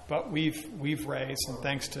 right? But we've raised, and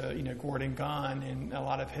thanks to Gordon Gunn and a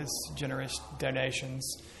lot of his generous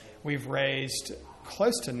donations, we've raised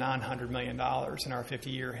close to $900 million in our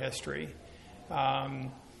 50-year history.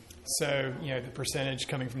 So the percentage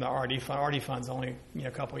coming from the RD Fund's only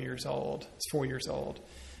a couple of years old. It's 4 years old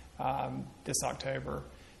this October.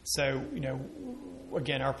 So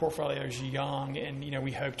again, our portfolio is young, and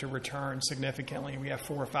we hope to return significantly. We have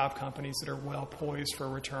 4 or 5 companies that are well poised for a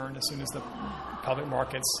return as soon as the public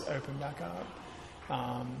markets open back up.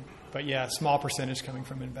 But yeah, small percentage coming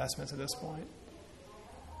from investments at this point.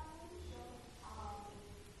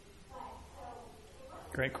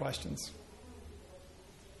 Great questions.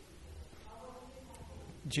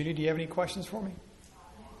 Judy, do you have any questions for me?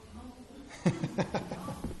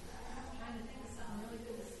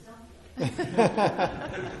 Was there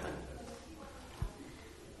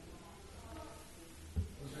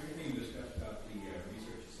anything discussed about the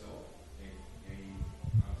research itself?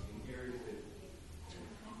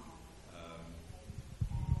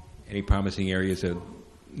 Any promising areas that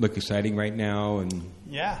look exciting right now, and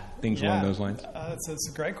things along those lines? That's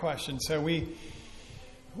a great question. So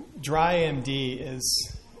dry AMD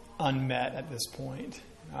is unmet at this point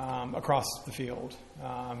across the field.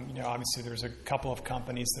 Obviously there's a couple of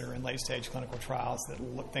companies that are in late-stage clinical trials that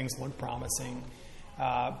things look promising.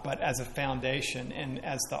 But as a foundation and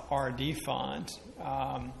as the RD Fund,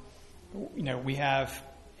 we have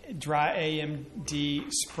dry AMD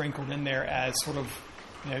sprinkled in there as sort of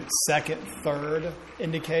second, third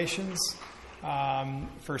indications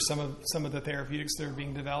for some of the therapeutics that are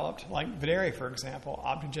being developed, like Videri, for example,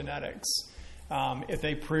 optogenetics. If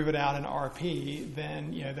they prove it out in RP,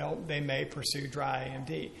 then they may pursue dry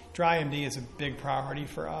AMD. Dry AMD is a big priority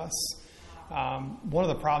for us. One of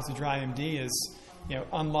the problems with dry AMD is,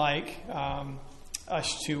 unlike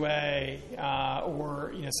USH2A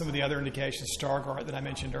or some of the other indications, Stargardt that I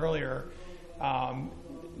mentioned earlier,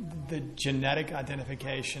 the genetic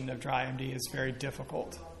identification of dry AMD is very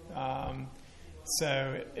difficult.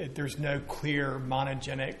 There's no clear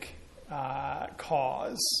monogenic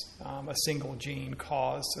cause, a single gene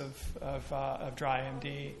cause of dry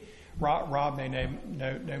AMD. Rob may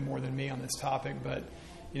know more than me on this topic, but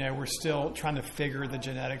we're still trying to figure the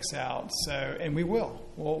genetics out. And we will.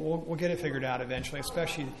 We'll get it figured out eventually,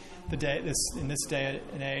 especially in this day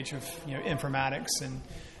and age of informatics and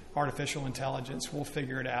artificial intelligence. We'll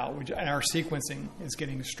figure it out. And our sequencing is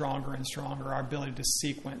getting stronger and stronger. Our ability to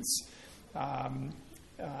sequence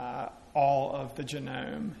all of the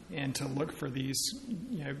genome and to look for these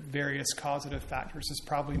various causative factors is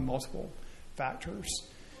probably multiple factors,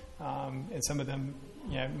 and some of them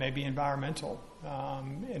may be environmental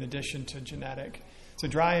in addition to genetic. So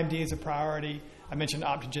dry AMD is a priority. I mentioned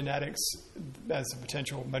optogenetics as a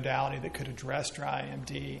potential modality that could address dry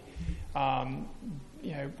AMD.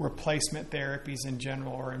 Replacement therapies in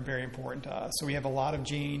general are very important to us. So we have a lot of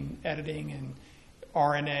gene editing and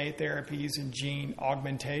RNA therapies and gene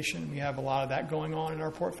augmentation. We have a lot of that going on in our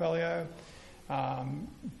portfolio.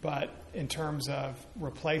 But in terms of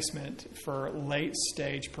replacement for late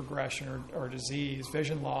stage progression or disease,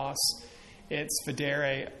 vision loss, it's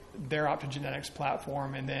Videri, their optogenetics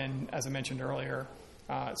platform, and then, as I mentioned earlier,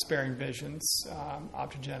 Sparing Vision's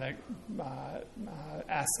optogenic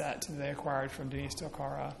asset they acquired from Denise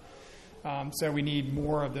Delcara. So we need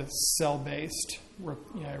more of the cell-based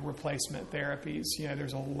replacement therapies.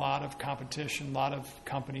 There's a lot of competition, a lot of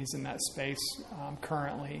companies in that space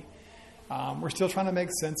currently. We're still trying to make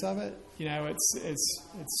sense of it.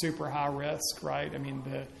 It's super high risk, right? I mean,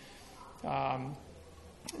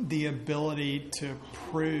 the ability to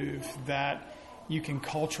prove that you can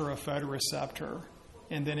culture a photoreceptor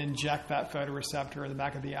and then inject that photoreceptor in the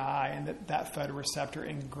back of the eye, and that photoreceptor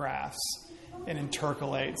engrafts and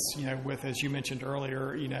intercalates, with, as you mentioned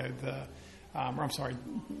earlier,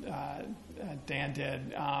 Dan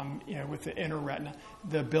did, with the inner retina,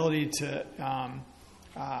 the ability to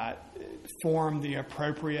form the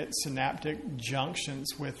appropriate synaptic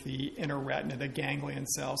junctions with the inner retina, the ganglion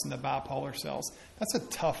cells and the bipolar cells. That's a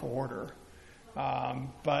tough order,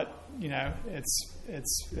 but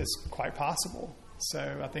it's quite possible.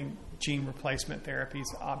 So I think gene replacement therapies,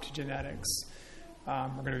 optogenetics, are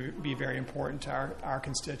going to be very important to our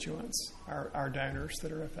constituents, our donors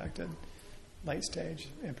that are affected, late stage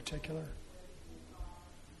in particular.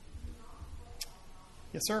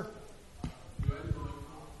 Yes, sir.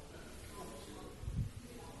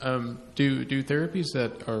 Do therapies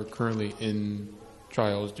that are currently in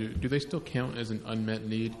trials, do they still count as an unmet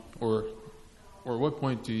need, or at what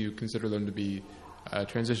point do you consider them to be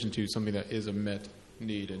transitioned to something that is a met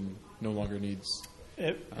need and no longer needs?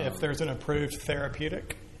 If there's an approved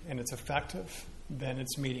therapeutic and it's effective, then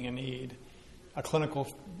it's meeting a need. A clinical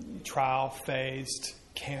trial phased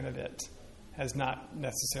candidate has not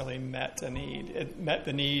necessarily met a need. It met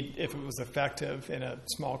the need if it was effective in a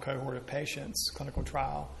small cohort of patients, clinical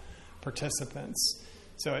trial participants.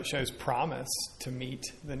 So it shows promise to meet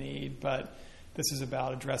the need, but this is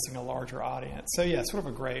about addressing a larger audience. So yeah, sort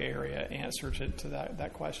of a gray area answer to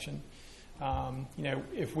that question.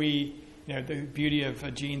 If we, the beauty of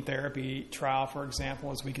a gene therapy trial, for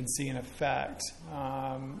example, is we can see an effect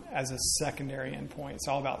as a secondary endpoint. It's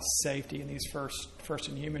all about safety in these first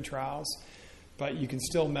in human trials, but you can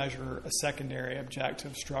still measure a secondary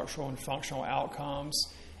objective structural and functional outcomes.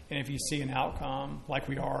 And if you see an outcome, like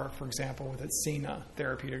we are, for example, with Athena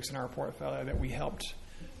Therapeutics in our portfolio that we helped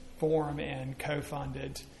form and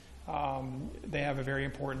co-funded, they have a very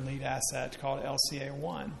important lead asset called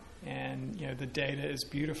LCA1. And, the data is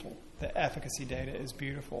beautiful. The efficacy data is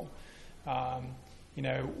beautiful.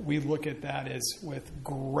 We look at that as with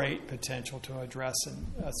great potential to address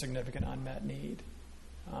a significant unmet need.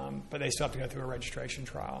 But they still have to go through a registration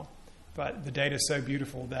trial. But the data is so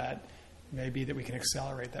beautiful that maybe that we can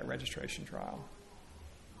accelerate that registration trial.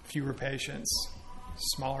 Fewer patients,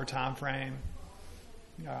 smaller time frame,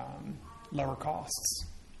 lower costs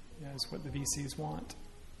is what the VCs want.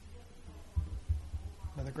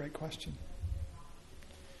 Another great question.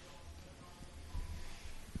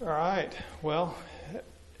 All right. Well,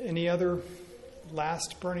 any other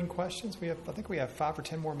last burning questions? I think we have 5 or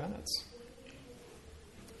 10 more minutes.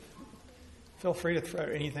 Feel free to throw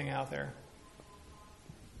anything out there.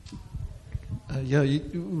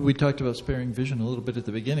 We talked about sparing vision a little bit at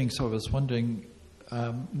the beginning, so I was wondering,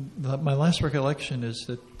 my last recollection is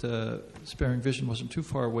that sparing vision wasn't too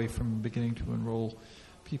far away from beginning to enroll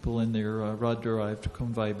people in their rod-derived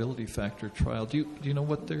cone viability factor trial. Do you know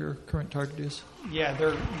what their current target is? Yeah,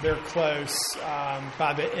 they're close.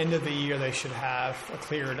 By the end of the year, they should have a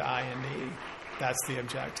cleared IND. That's the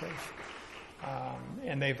objective.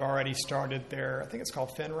 And they've already started I think it's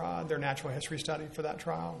called FINROD, their natural history study for that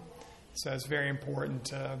trial. So it's very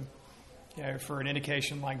important for an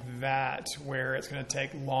indication like that, where it's going to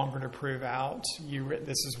take longer to prove out.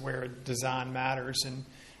 This is where design matters, and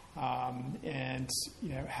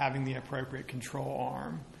having the appropriate control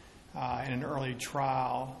arm in an early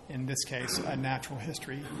trial, in this case a natural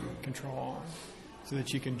history control arm, so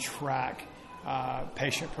that you can track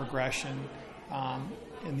patient progression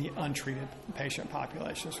in the untreated patient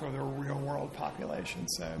population, so the real world population.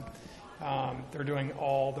 So they're doing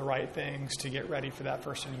all the right things to get ready for that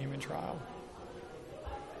first in human trial.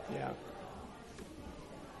 Yeah.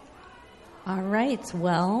 All right.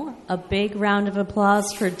 Well, a big round of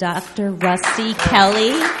applause for Dr. Rusty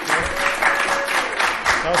Kelly.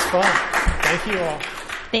 That was fun. Thank you all.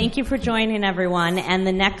 Thank you for joining, everyone. And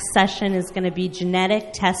the next session is going to be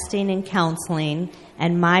genetic testing and counseling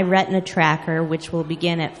and My Retina Tracker, which will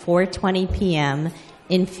begin at 4:20 p.m.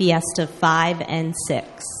 in Fiesta 5 and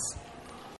 6.